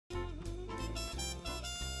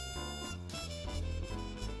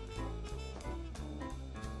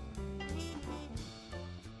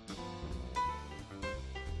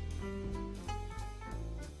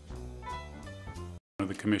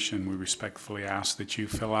the commission, we respectfully ask that you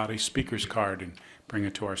fill out a speaker's card and bring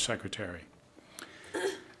it to our secretary.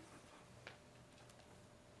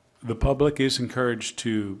 The public is encouraged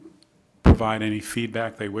to provide any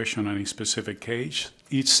feedback they wish on any specific case.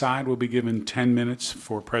 Each side will be given 10 minutes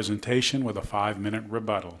for presentation with a 5-minute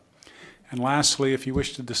rebuttal. And lastly, if you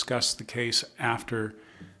wish to discuss the case after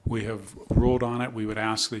we have ruled on it, we would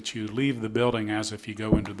ask that you leave the building, as if you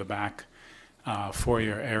go into the back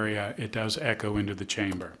foyer area, it does echo into the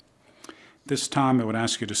chamber. This time, I would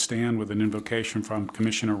ask you to stand with an invocation from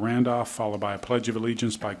Commissioner Randolph, followed by a Pledge of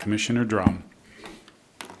Allegiance by Commissioner Drum.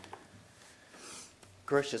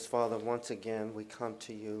 Gracious Father, once again, we come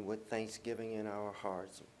to you with thanksgiving in our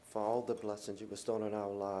hearts for all the blessings you bestowed on our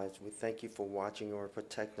lives. We thank you for watching or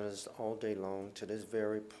protecting us all day long to this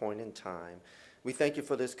very point in time. We thank you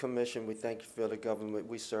for this commission. We thank you for the government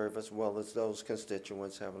we serve, as well as those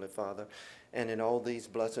constituents, Heavenly Father. And in all these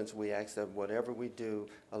blessings, we ask that whatever we do,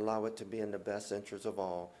 allow it to be in the best interest of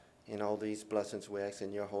all. In all these blessings, we ask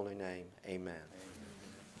in your holy name. Amen.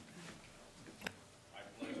 I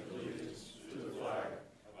pledge allegiance to the flag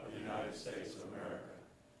of the United States of America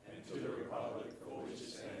and to the republic for which it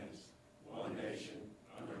stands, one nation,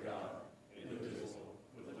 under God, indivisible,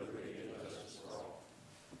 with liberty and justice for all.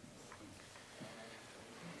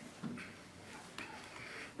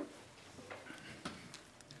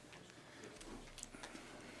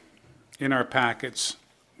 In our packets,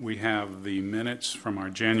 we have the minutes from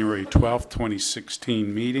our January 12th,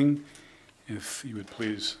 2016 meeting. If you would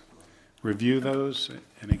please review those.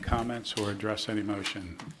 Any comments or address any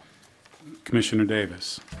motion? Commissioner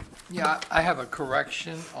Davis. Yeah, I have a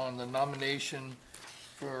correction on the nomination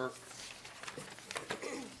for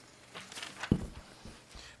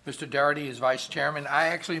Mr. Doherty as vice chairman. I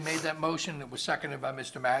actually made that motion. It was seconded by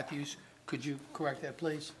Mr. Matthews. Could you correct that,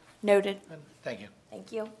 please? Noted. Thank you.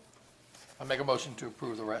 Thank you. I'll make a motion to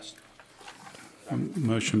approve the rest.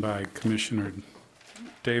 Motion by Commissioner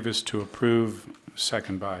Davis to approve,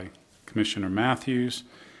 second by Commissioner Matthews.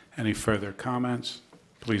 Any further comments?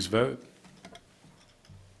 Please vote.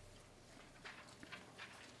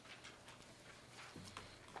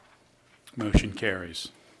 Motion carries.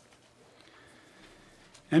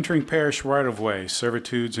 Entering parish right-of-way,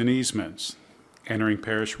 servitudes and easements. Entering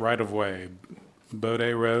parish right-of-way,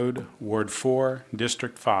 Bode Road, Ward 4,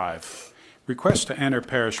 District 5. Request to enter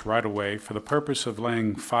parish right-of-way for the purpose of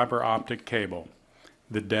laying fiber optic cable.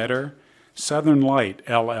 The debtor, Southern Light,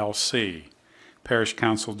 LLC. Parish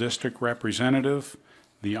Council District Representative,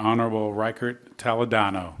 the Honorable Reichert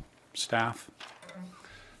Taladano. Staff?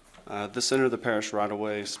 This entered the parish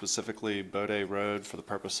right-of-way, specifically Bode Road, for the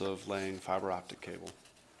purpose of laying fiber optic cable.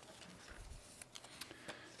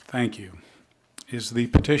 Thank you. Is the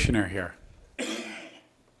petitioner here?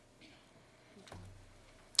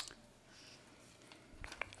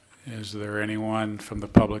 Is there anyone from the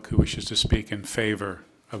public who wishes to speak in favor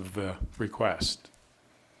of the request?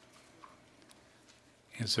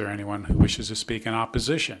 Is there anyone who wishes to speak in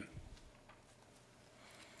opposition?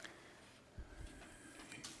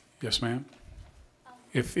 Yes, ma'am?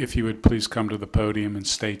 If you would please come to the podium and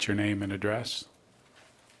state your name and address.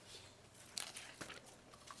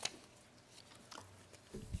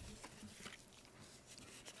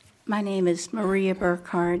 My name is Maria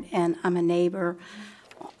Burkhardt, and I'm a neighbor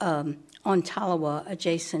on Talawa,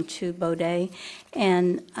 adjacent to Bode,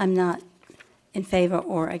 and I'm not in favor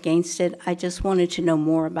or against it. I just wanted to know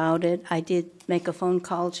more about it. I did make a phone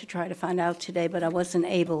call to try to find out today, but I wasn't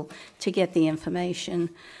able to get the information.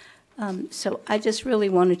 So I just really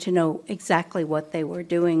wanted to know exactly what they were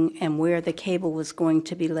doing and where the cable was going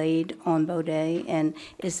to be laid on Bode, and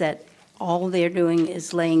is that all they're doing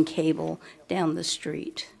is laying cable down the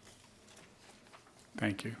street?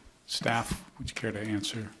 Thank you. Staff, would you care to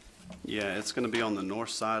answer? Yeah, it's going to be on the north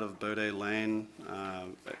side of Bode Lane,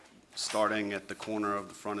 starting at the corner of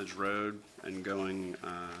the frontage road and going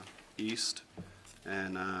east.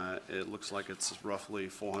 And it looks like it's roughly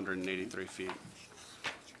 483 feet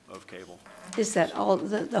of cable. Is that all,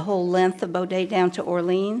 the whole length of Bode down to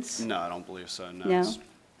Orleans? No, I don't believe so. No, No? it's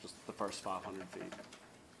just the first 500 feet.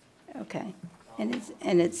 Okay.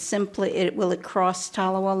 And it's simply, will it cross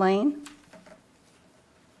Talawa Lane?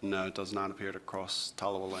 No, it does not appear to cross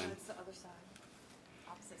Talawa Lane. It's the other side,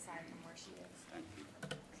 opposite side from where she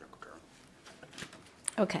is.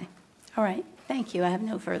 Okay. All right. Thank you. I have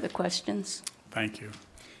no further questions. Thank you.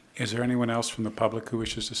 Is there anyone else from the public who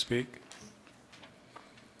wishes to speak?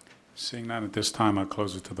 Seeing none at this time, I'll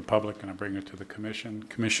close it to the public and I'll bring it to the commission.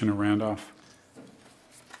 Commissioner Randolph.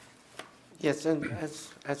 Yes, and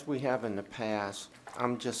as we have in the past,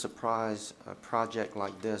 I'm just surprised a project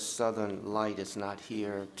like this, Southern Light, is not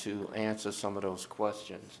here to answer some of those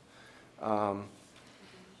questions. Can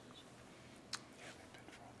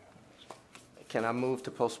I move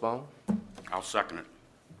to postpone? I'll second it.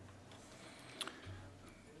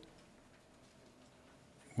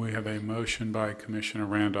 We have a motion by Commissioner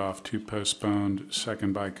Randolph to postpone,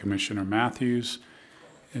 second by Commissioner Matthews.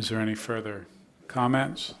 Is there any further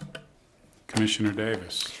comments? Commissioner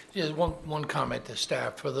Davis. Just one comment to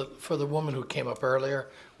staff. For the woman who came up earlier,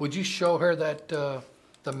 would you show her that, the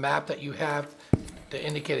map that you have to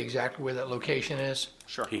indicate exactly where that location is?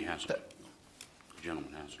 Sure. He has it. That- The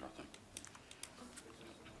gentleman has it, I think.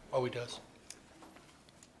 Oh, he does?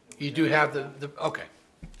 You do have okay.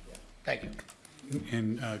 Thank you.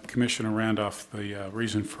 And Commissioner Randolph, the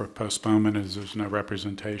reason for postponement is there's no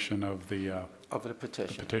representation of the Of the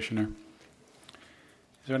petition. petitioner.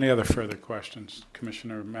 Is there any other further questions?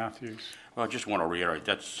 Commissioner Matthews? Well, I just want to reiterate,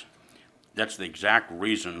 that's the exact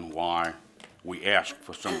reason why we asked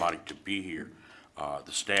for somebody to be here.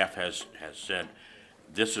 The staff has said,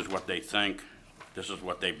 this is what they think, this is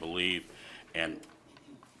what they believe, and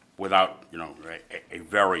without, a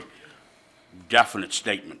very definite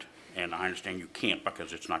statement. And I understand you can't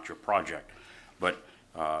because it's not your project. But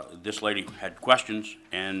this lady had questions,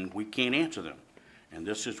 and we can't answer them. And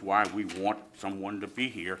this is why we want someone to be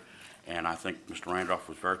here. And I think Mr. Randolph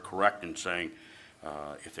was very correct in saying,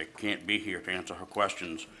 if they can't be here to answer her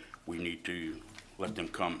questions, we need to let them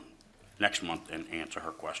come next month and answer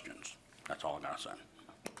her questions. That's all I got to say.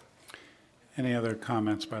 Any other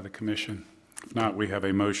comments by the commission? If not, we have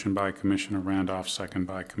a motion by Commissioner Randolph, second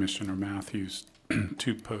by Commissioner Matthews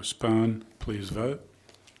to postpone. Please vote.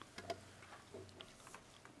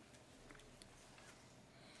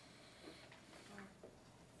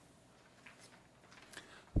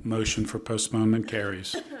 Motion for postponement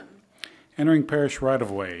carries. Entering parish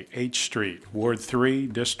right-of-way, H Street, Ward 3,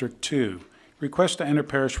 District 2. Request to enter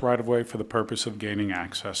parish right-of-way for the purpose of gaining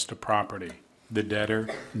access to property. The debtor,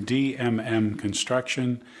 DMM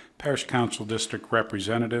Construction, Parish Council District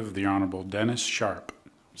Representative, the Honorable Dennis Sharp.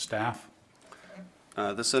 Staff?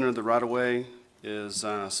 This entered the right-of-way is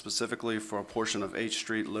specifically for a portion of H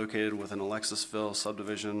Street located within Alexisville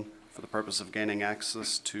subdivision for the purpose of gaining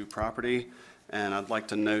access to property. And I'd like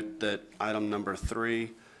to note that item number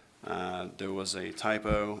 3, there was a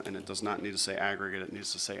typo, and it does not need to say aggregate, it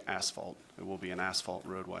needs to say asphalt. It will be an asphalt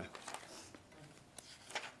roadway.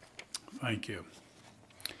 Thank you.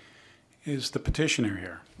 Is the petitioner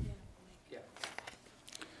here?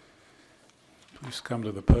 Please come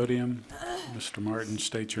to the podium. Mr. Martin,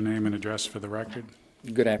 state your name and address for the record.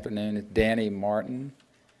 Good afternoon. It's Danny Martin,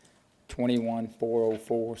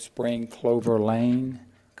 21404 Spring Clover Lane,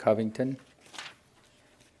 Covington.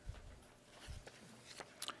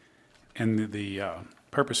 And the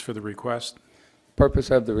purpose for the request?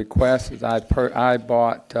 Purpose of the request is I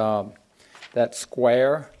bought that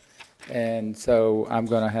square, and so I'm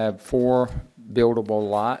going to have 4 buildable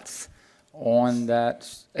lots on that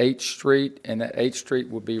H Street, and that H Street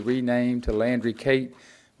will be renamed to Landry Kate,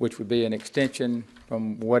 which would be an extension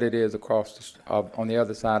from what it is across on the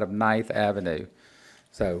other side of 9th Avenue.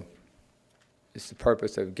 So it's the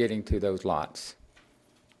purpose of getting to those lots.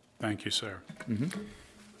 Thank you, sir.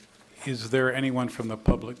 Is there anyone from the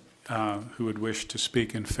public who would wish to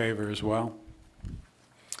speak in favor as well?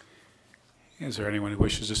 Is there anyone who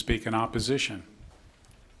wishes to speak in opposition?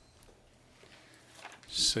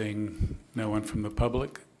 Seeing no one from the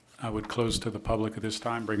public, I would close to the public at this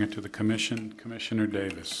time, bring it to the commission. Commissioner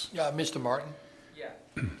Davis. Yeah, Mr. Martin? Yeah.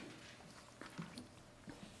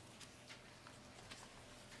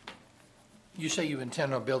 You say you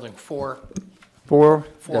intend on building 4 Four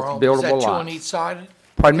homes? buildable Is that 2 on lots. each side?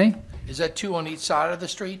 Pardon me? Is that 2 on each side of the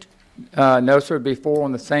street? No, sir, it'd be 4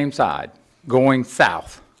 on the same side, going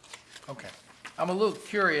south. Okay. I'm a little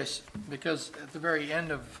curious because at the very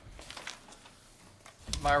end of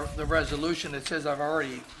the resolution, it says I've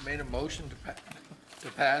already made a motion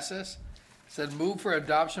to pass this. It said move for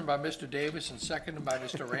adoption by Mr. Davis and seconded by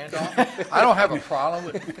Mr. Randolph. I don't have a problem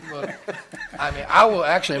with, I mean, I will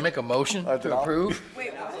actually make a motion to approve.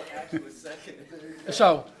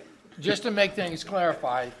 So, just to make things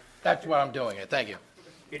clarified, that's what I'm doing it. Thank you.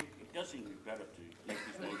 It does seem to be better to make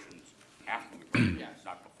these motions after we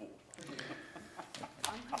not before.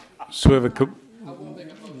 So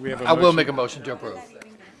we have a I will motion. make a motion to approve.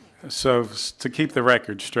 So to keep the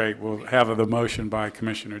record straight, we'll have the motion by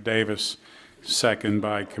Commissioner Davis, second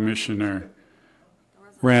by Commissioner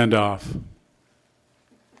Randolph.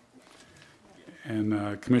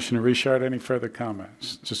 And Commissioner Richard, any further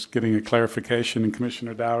comments? Just getting a clarification, and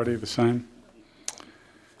Commissioner Dougherty, the same?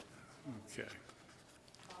 Okay.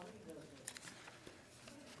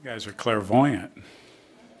 You guys are clairvoyant.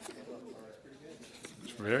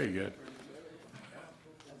 It's very good.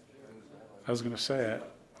 I was going to say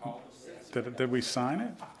it. Did we sign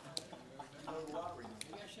it?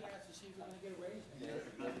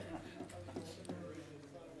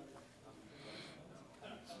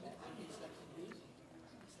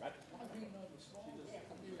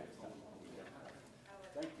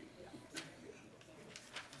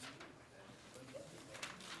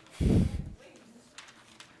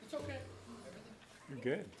 It's okay. You're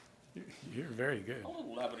good. You're very good. A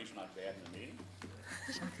little levity's not bad in the meeting.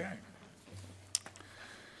 Okay.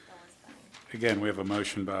 Again, we have a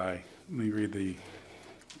motion by, let me read the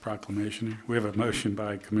proclamation here. We have a motion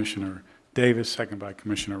by Commissioner Davis, second by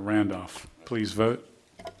Commissioner Randolph. Please vote.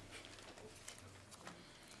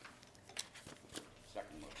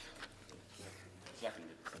 Second motion.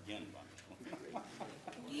 Seconded again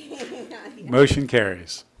by. Motion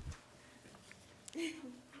carries.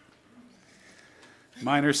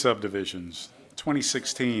 Minor subdivisions,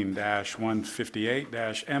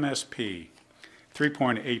 2016-158-MSP,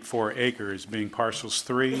 3.84 acres being parcels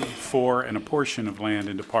 3, 4, and a portion of land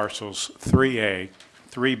into parcels 3A,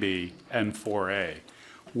 3B, and 4A.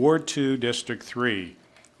 Ward 2, District 3,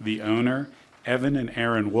 the owner, Evan and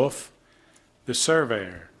Aaron Wolf, the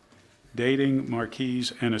surveyor, Dating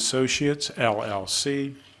Marquise and Associates,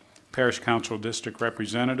 LLC, Parish Council District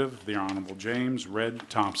Representative, the Honorable James Red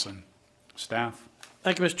Thompson. Staff?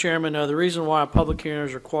 Thank you, Mr. Chairman. The reason why a public hearing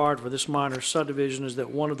is required for this minor subdivision is that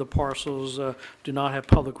one of the parcels do not have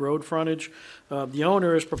public road frontage. The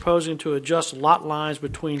owner is proposing to adjust lot lines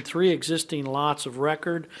between 3 existing lots of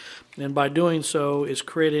record, and by doing so is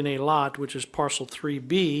creating a lot, which is parcel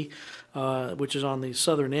 3B, which is on the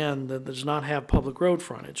southern end, that does not have public road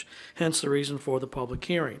frontage, hence the reason for the public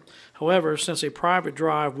hearing. However, since a private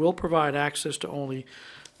drive will provide access to only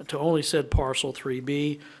said parcel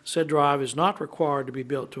 3B. Said drive is not required to be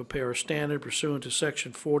built to a parish standard pursuant to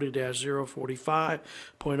section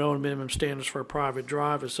 40-045.0 minimum standards for a private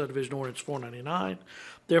drive of subdivision ordinance 499.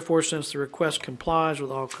 Therefore, since the request complies with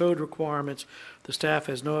all code requirements, the staff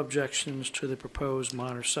has no objections to the proposed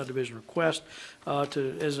minor subdivision request.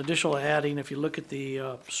 As additional adding, if you look at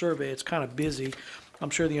the survey, it's kind of busy. I'm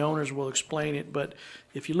sure the owners will explain it, but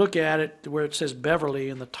if you look at it where it says Beverly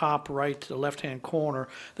in the top right to the left-hand corner,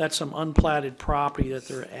 that's some unplatted property that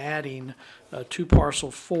they're adding to parcel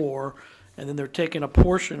 4, and then they're taking a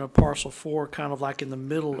portion of parcel 4 kind of like in the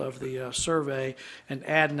middle of the survey and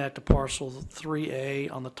adding that to parcel 3A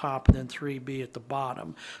on the top and then 3B at the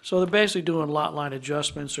bottom. So they're basically doing lot line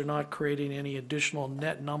adjustments. They're not creating any additional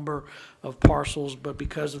net number of parcels, but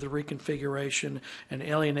because of the reconfiguration and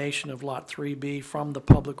alienation of lot 3B from the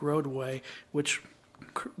public roadway, which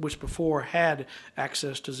before had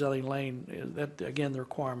access to Zelling Lane, that, again, the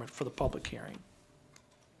requirement for the public hearing.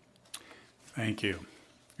 Thank you.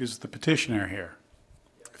 Is the petitioner here?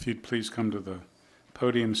 If you'd please come to the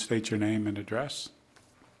podium, state your name and address.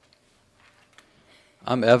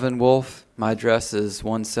 I'm Evan Wolf. My address is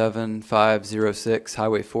 17506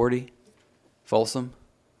 Highway 40, Folsom.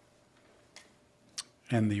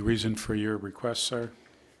 And the reason for your request, sir?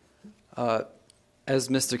 As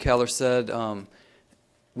Mr. Keller said,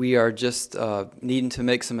 we are just needing to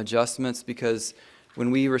make some adjustments because when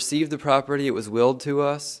we received the property, it was willed to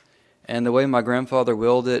us. And the way my grandfather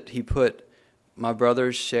willed it, he put my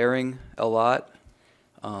brothers sharing a lot.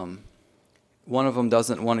 One of them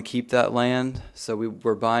doesn't want to keep that land, so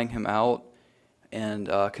we're buying him out and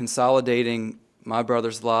consolidating my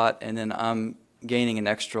brother's lot, and then I'm gaining an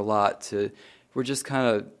extra lot we're just kind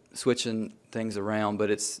of switching things around, but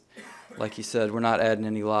it's, like you said, we're not adding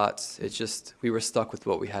any lots. It's just we were stuck with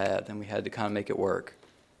what we had, and we had to kind of make it work.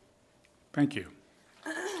 Thank you.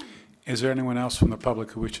 Is there anyone else from the public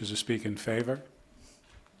who wishes to speak in favor?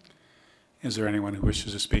 Is there anyone who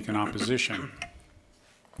wishes to speak in opposition?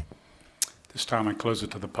 This time I close it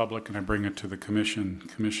to the public and I bring it to the commission.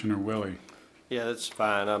 Commissioner Willie. Yeah, that's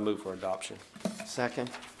fine. I move for adoption. Second.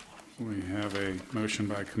 We have a motion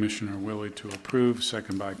by Commissioner Willie to approve,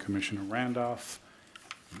 second by Commissioner Randolph.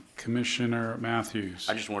 Commissioner Matthews.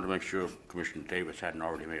 I just wanted to make sure Commissioner Davis hadn't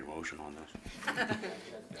already made a motion on this.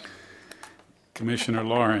 Commissioner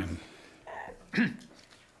Lauren.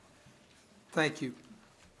 Thank you.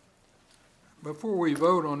 Before we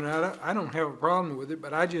vote on it, I don't have a problem with it,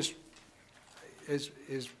 but I just, as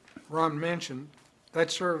Ron mentioned, that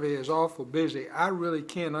survey is awful busy. I really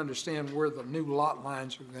can't understand where the new lot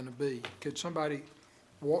lines are going to be. Could somebody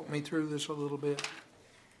walk me through this a little bit?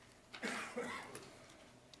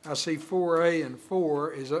 I see 4A and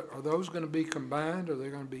 4. Are those going to be combined, or are they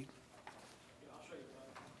going to be?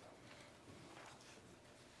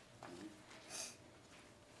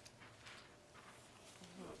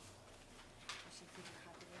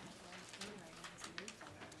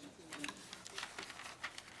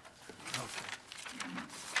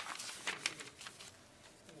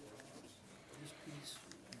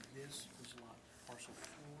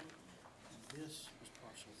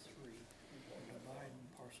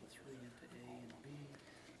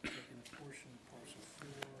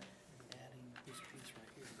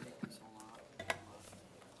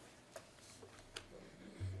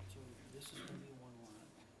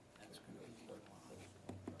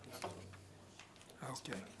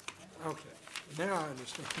 Okay, okay. Now I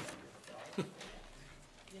understand.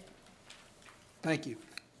 Thank you.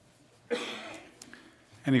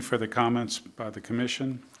 Any further comments by the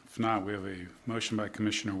commission? If not, we have a motion by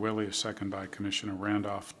Commissioner Willie, a second by Commissioner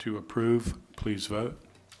Randolph to approve. Please vote.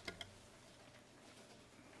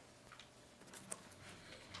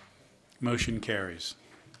 Motion carries.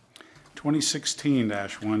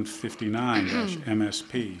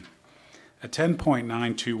 2016-159-MSP, a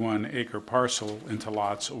 10.921 acre parcel into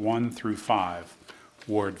lots 1 through 5,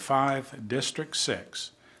 Ward 5, District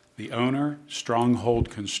 6. The owner,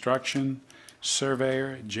 Stronghold Construction,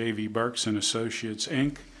 surveyor, J.V. Burks and Associates,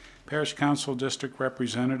 Inc., Parish Council District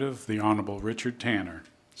Representative, the Honorable Richard Tanner.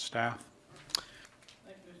 Staff?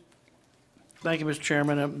 Thank you, Mr.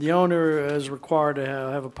 Chairman. The owner is required to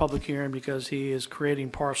have a public hearing because he is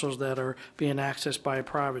creating parcels that are being accessed by a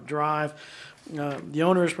private drive. The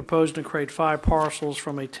owner is proposing to create 5 parcels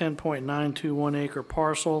from a 10.921 acre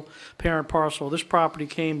parcel, parent parcel. This property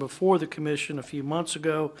came before the commission a few months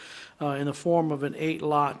ago in the form of an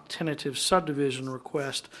 8-lot tentative subdivision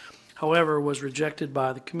request, however, was rejected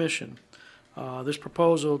by the commission.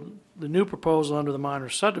 The new proposal under the minor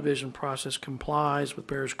subdivision process complies with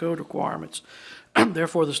Parish Code requirements.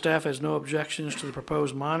 Therefore, the staff has no objections to the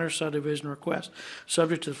proposed minor subdivision request.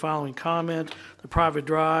 Subject to the following comment, the private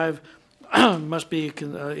drive must be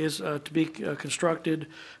constructed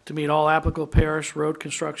to meet all applicable parish road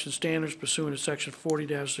construction standards pursuant to section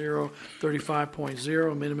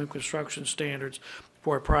 40-035.0 minimum construction standards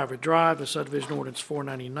for a private drive, the subdivision ordinance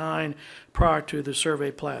 499, prior to the survey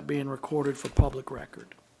plat being recorded for public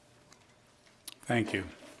record. Thank you.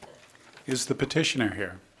 Is the petitioner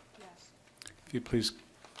here? Yes. If you please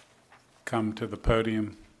come to the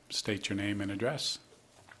podium, state your name and address.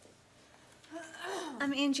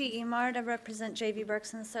 I'm Angie Emard. I represent J.V.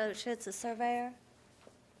 Burks and Associates, a surveyor.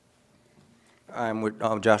 I'm with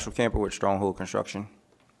Joshua Camper with Stronghold Construction.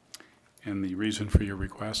 And the reason for your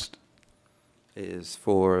request? Is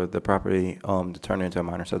for the property to turn into a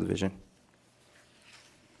minor subdivision.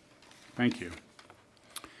 Thank you.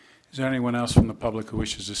 Is there anyone else from the public who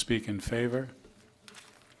wishes to speak in favor?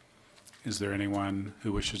 Is there anyone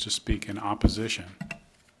who wishes to speak in opposition?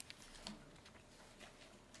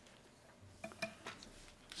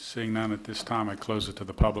 Seeing none at this time, I close it to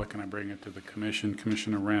the public and I bring it to the commission.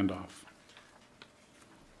 Commissioner Randolph.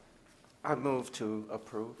 I move to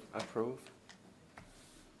approve.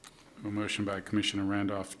 A motion by Commissioner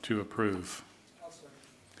Randolph to approve.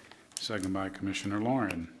 Second by Commissioner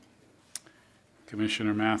Lauren.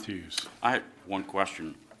 Commissioner Matthews. I had one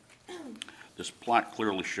question. This plat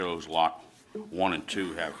clearly shows lot 1 and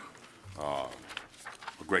 2 have a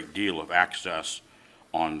great deal of access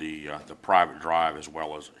on the private drive as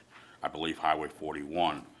well as, I believe, Highway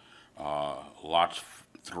 41. Lots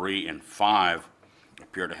 3 and 5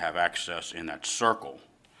 appear to have access in that circle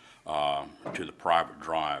to the private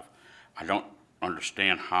drive. I don't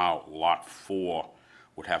understand how Lot 4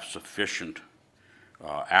 would have sufficient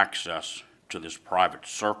access to this private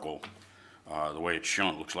circle. The way it's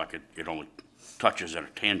shown, it looks like it only touches at a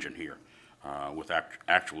tangent here with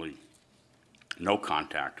actually no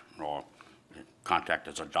contact or contact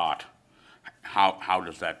as a dot. How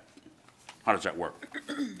does that work?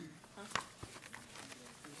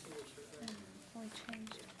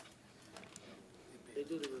 They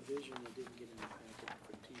did a revision that didn't get in the packet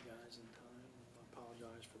for T guys in time. I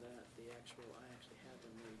apologize for that. I actually had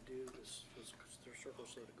them redo this their circle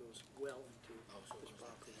so it goes well into this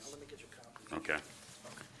property. Now, let me get your copy. Okay.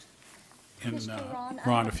 And, Mr. Ron, I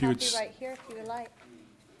Ron, have a if you would, copy right here if you would like.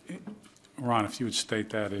 Ron, if you would state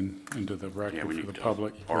that into the record Yeah, we for need the to-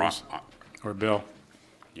 public, or please. Or Bill.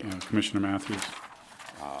 Yeah. Commissioner Matthews.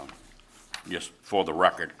 Just for the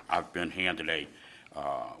record, I've been handed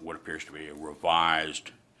what appears to be a revised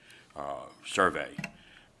survey,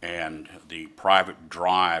 and the private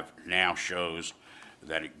drive now shows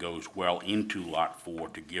that it goes well into Lot 4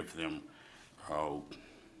 to give them,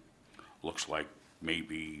 looks like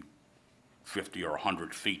maybe 50 or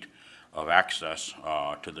 100 feet of access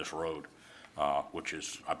to this road, which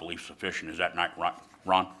is, I believe, sufficient. Is that not right,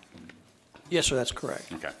 Ron? Yes, sir, that's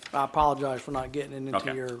correct. Okay. I apologize for not getting it into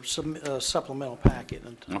Okay. your supplemental packet.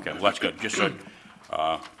 Okay, well, that's good. Just so,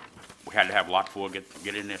 we had to have Lot 4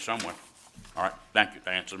 get in there somewhere. All right, thank you.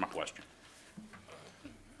 That answers my question.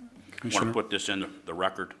 Want to Commissioner, put this in the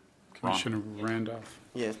record, Ron? Commissioner Randolph.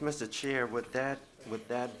 Yes, Mr. Chair, with that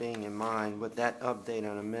being in mind, with that update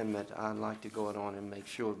and amendment, I'd like to go on and make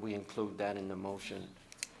sure we include that in the motion.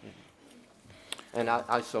 And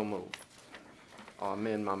I so move, or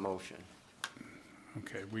amend my motion.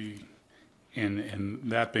 Okay, and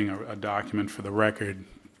that being a document for the record,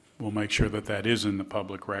 we'll make sure that that is in the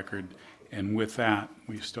public record. And with that,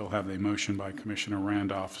 we still have a motion by Commissioner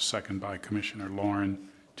Randolph, a second by Commissioner Lauren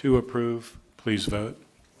to approve. Please vote.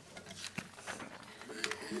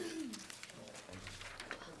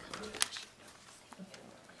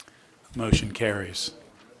 Motion carries.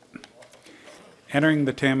 Entering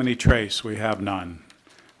the Tammany Trace, we have none.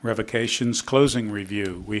 Revocations closing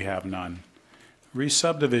review, we have none.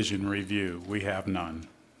 Re-subdivision review, we have none.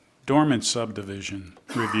 Dormant subdivision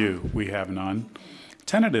review, we have none.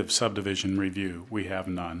 Tentative subdivision review, we have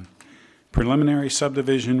none. Preliminary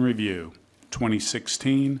subdivision review,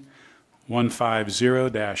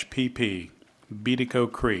 2016-150-PP,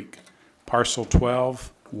 Beatico Creek, Parcel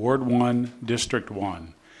 12, Ward 1, District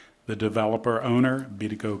 1. The developer owner,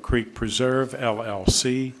 Beatico Creek Preserve,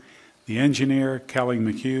 LLC. The engineer, Kelly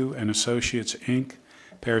McHugh and Associates, Inc.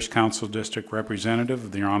 Parish Council District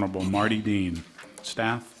Representative, the Honorable Marty Dean.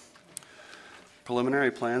 Staff?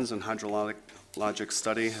 Preliminary plans and hydrologic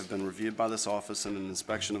study have been reviewed by this office and an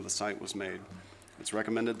inspection of the site was made. It's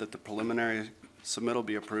recommended that the preliminary submittal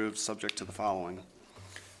be approved subject to the following.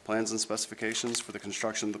 Plans and specifications for the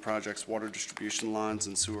construction of the project's water distribution lines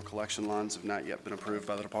and sewer collection lines have not yet been approved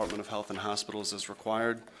by the Department of Health and Hospitals as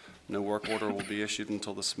required. No work order will be issued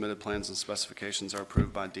until the submitted plans and specifications are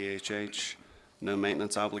approved by DHH. No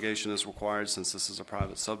maintenance obligation is required since this is a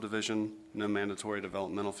private subdivision. No mandatory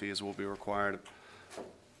developmental fees will be required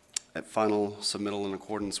at final submittal in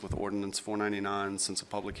accordance with Ordinance 499 since a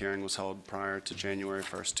public hearing was held prior to January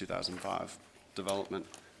 1st, 2005. Development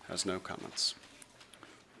has no comments.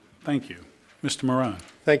 Thank you. Mr. Morone.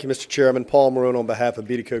 Thank you, Mr. Chairman. Paul Marone on behalf of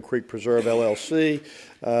Beatico Creek Preserve, LLC.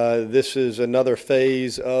 This is another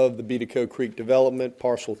phase of the Beatico Creek development,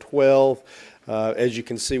 Parcel 12. As you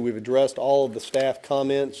can see, we've addressed all of the staff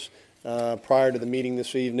comments prior to the meeting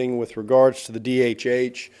this evening with regards to the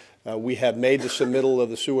DHH. We have made the submittal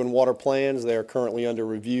of the sewer and water plans. They are currently under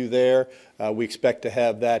review there. We expect to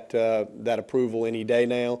have that approval any day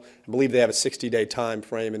now. I believe they have a 60-day time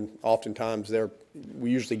frame, and oftentimes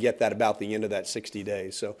we usually get that about the end of that 60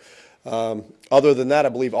 days. So other than that, I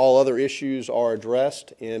believe all other issues are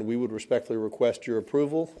addressed, and we would respectfully request your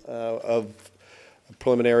approval of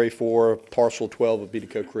preliminary for Parcel 12 of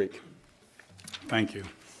Beatico Creek. Thank you.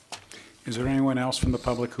 Is there anyone else from the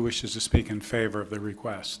public who wishes to speak in favor of the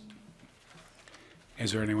request?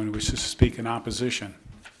 Is there anyone who wishes to speak in opposition?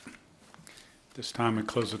 This time I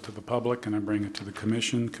close it to the public and I bring it to the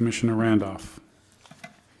commission. Commissioner Randolph.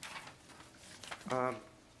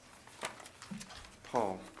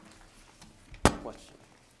 Paul, question.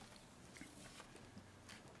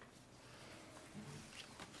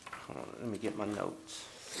 Hold on, let me get my notes.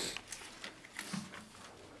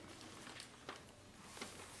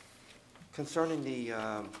 Concerning the,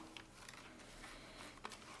 hold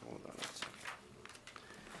on a second.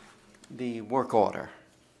 The work order,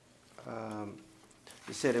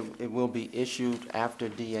 you said it will be issued after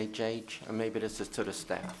DHH, or maybe this is to the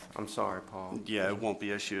staff. I'm sorry, Paul. Yeah, it won't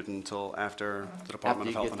be issued until after the Department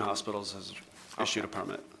of Health and Hospitals has issued a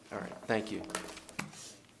permit. All right, thank you.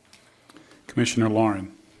 Commissioner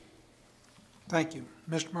Lauren. Thank you.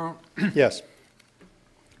 Mr. Morone, Yes.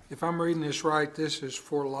 if I'm reading this right, this is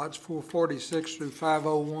for lots 446 through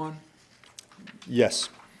 501? Yes.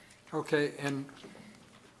 Okay, and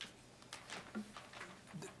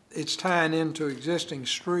it's tying into existing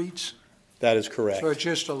streets? That is correct. So it's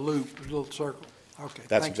just a loop, a little circle? Okay.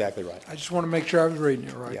 That's thank you. exactly right. I just want to make sure I was reading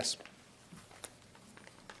it right. Yes.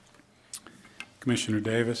 Commissioner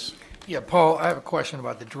Davis. Yeah, Paul, I have a question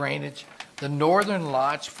about the drainage. The northern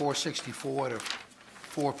lots, 464 to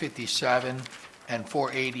 457 and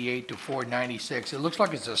 488 to 496, it looks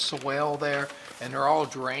like it's a swell there, and they're all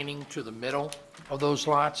draining to the middle of those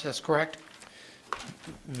lots, that's correct?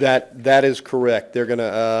 That is correct. They're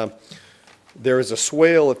gonna, there is a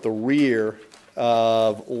swale at the rear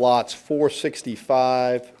of lots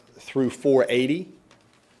 465 through 480.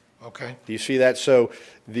 Okay. Do you see that? So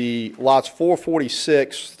the lots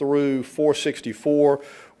 446 through 464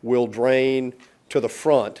 will drain to the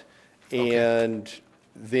front. Okay. And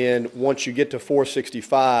then once you get to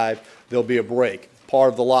 465, there'll be a break. Part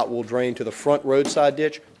of the lot will drain to the front roadside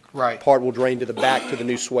ditch. Right. Part will drain to the back to the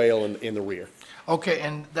new swale in the rear. Okay,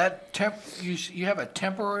 and that you have a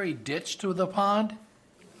temporary ditch to the pond?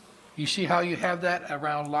 You see how you have that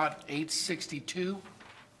around lot 862?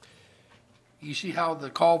 You see how the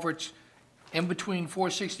culvert's in between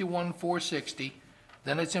 461 and 460,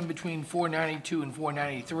 then it's in between 492 and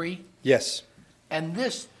 493? Yes. And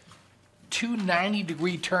this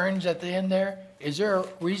 290-degree turns at the end there, is there a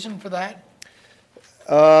reason for that?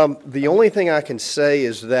 The only thing I can say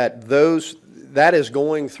is that that is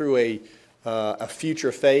going through a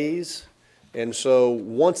future phase. And so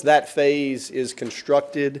once that phase is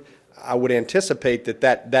constructed, I would anticipate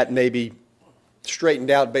that may be straightened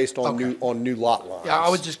out based on new lot lines. Yeah, I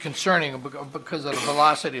was just concerning because of the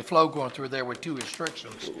velocity of flow going through there with two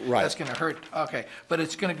restrictions. Right. That's gonna hurt, okay, but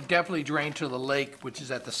it's gonna definitely drain to the lake, which is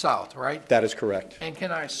at the south, right? That is correct. And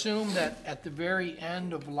can I assume that at the very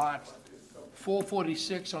end of lot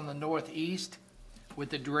 446 on the northeast, with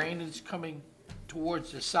the drainage coming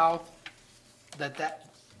towards the south,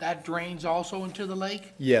 that drains also into the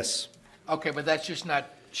lake? Yes. Okay, but that's just not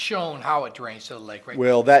shown how it drains to the lake, right?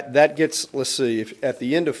 Well, that gets, let's see, if, at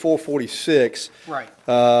the end of 446, Right,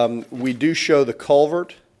 we do show the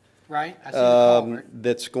culvert right? I see the culvert,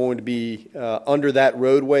 that's going to be under that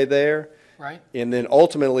roadway there. right? And then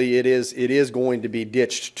ultimately, it is going to be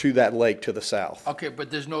ditched to that lake to the south. Okay, but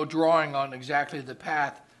there's no drawing on exactly the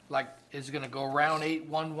path, like, is it gonna go around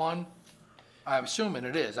 811? I'm assuming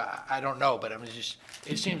it is, I don't know, but I'm just,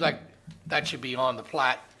 it seems like that should be on the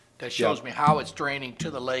plat that shows me how it's draining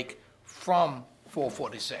to the lake from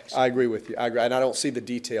 446. I agree with you. I agree. And I don't see the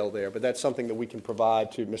detail there, but that's something that we can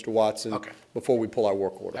provide to Mr. Watson Okay. before we pull our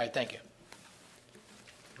work All order. right, thank you.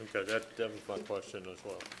 Okay, that was my question as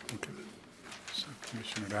well. So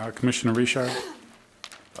Commissioner Dow, Commissioner Richard?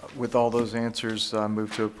 With all those answers, I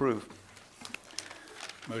move to approve.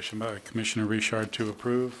 Motion by Commissioner Richard to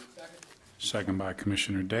approve. Second by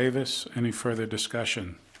Commissioner Davis. Any further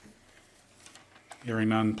discussion? Hearing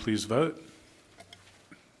none, please vote.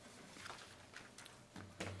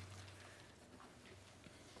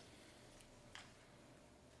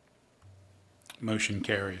 Motion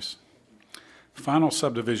carries. Final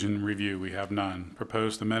subdivision review, we have none.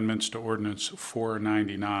 Proposed amendments to ordinance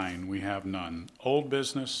 499, we have none. Old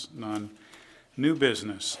business, none. New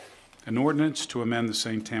business, an ordinance to amend the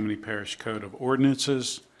St. Tammany Parish Code of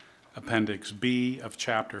Ordinances, Appendix B of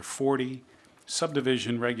Chapter 40,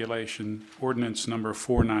 Subdivision Regulation, Ordinance Number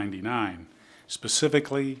 499,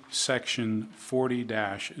 specifically Section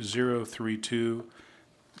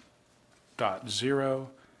 40-032.0,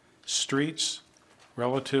 streets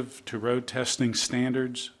relative to road testing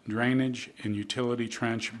standards, drainage, and utility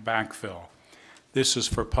trench backfill. This is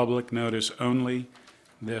for public notice only.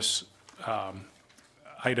 This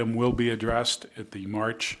item will be addressed at the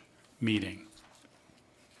March meeting.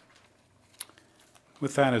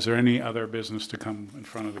 With that, is there any other business to come in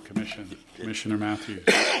front of the commission? Commissioner Matthews?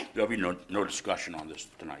 There'll be no discussion on this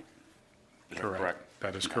tonight. Is that correct?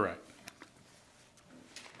 That is correct.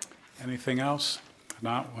 Anything else? If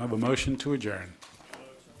not, we'll have a motion to adjourn.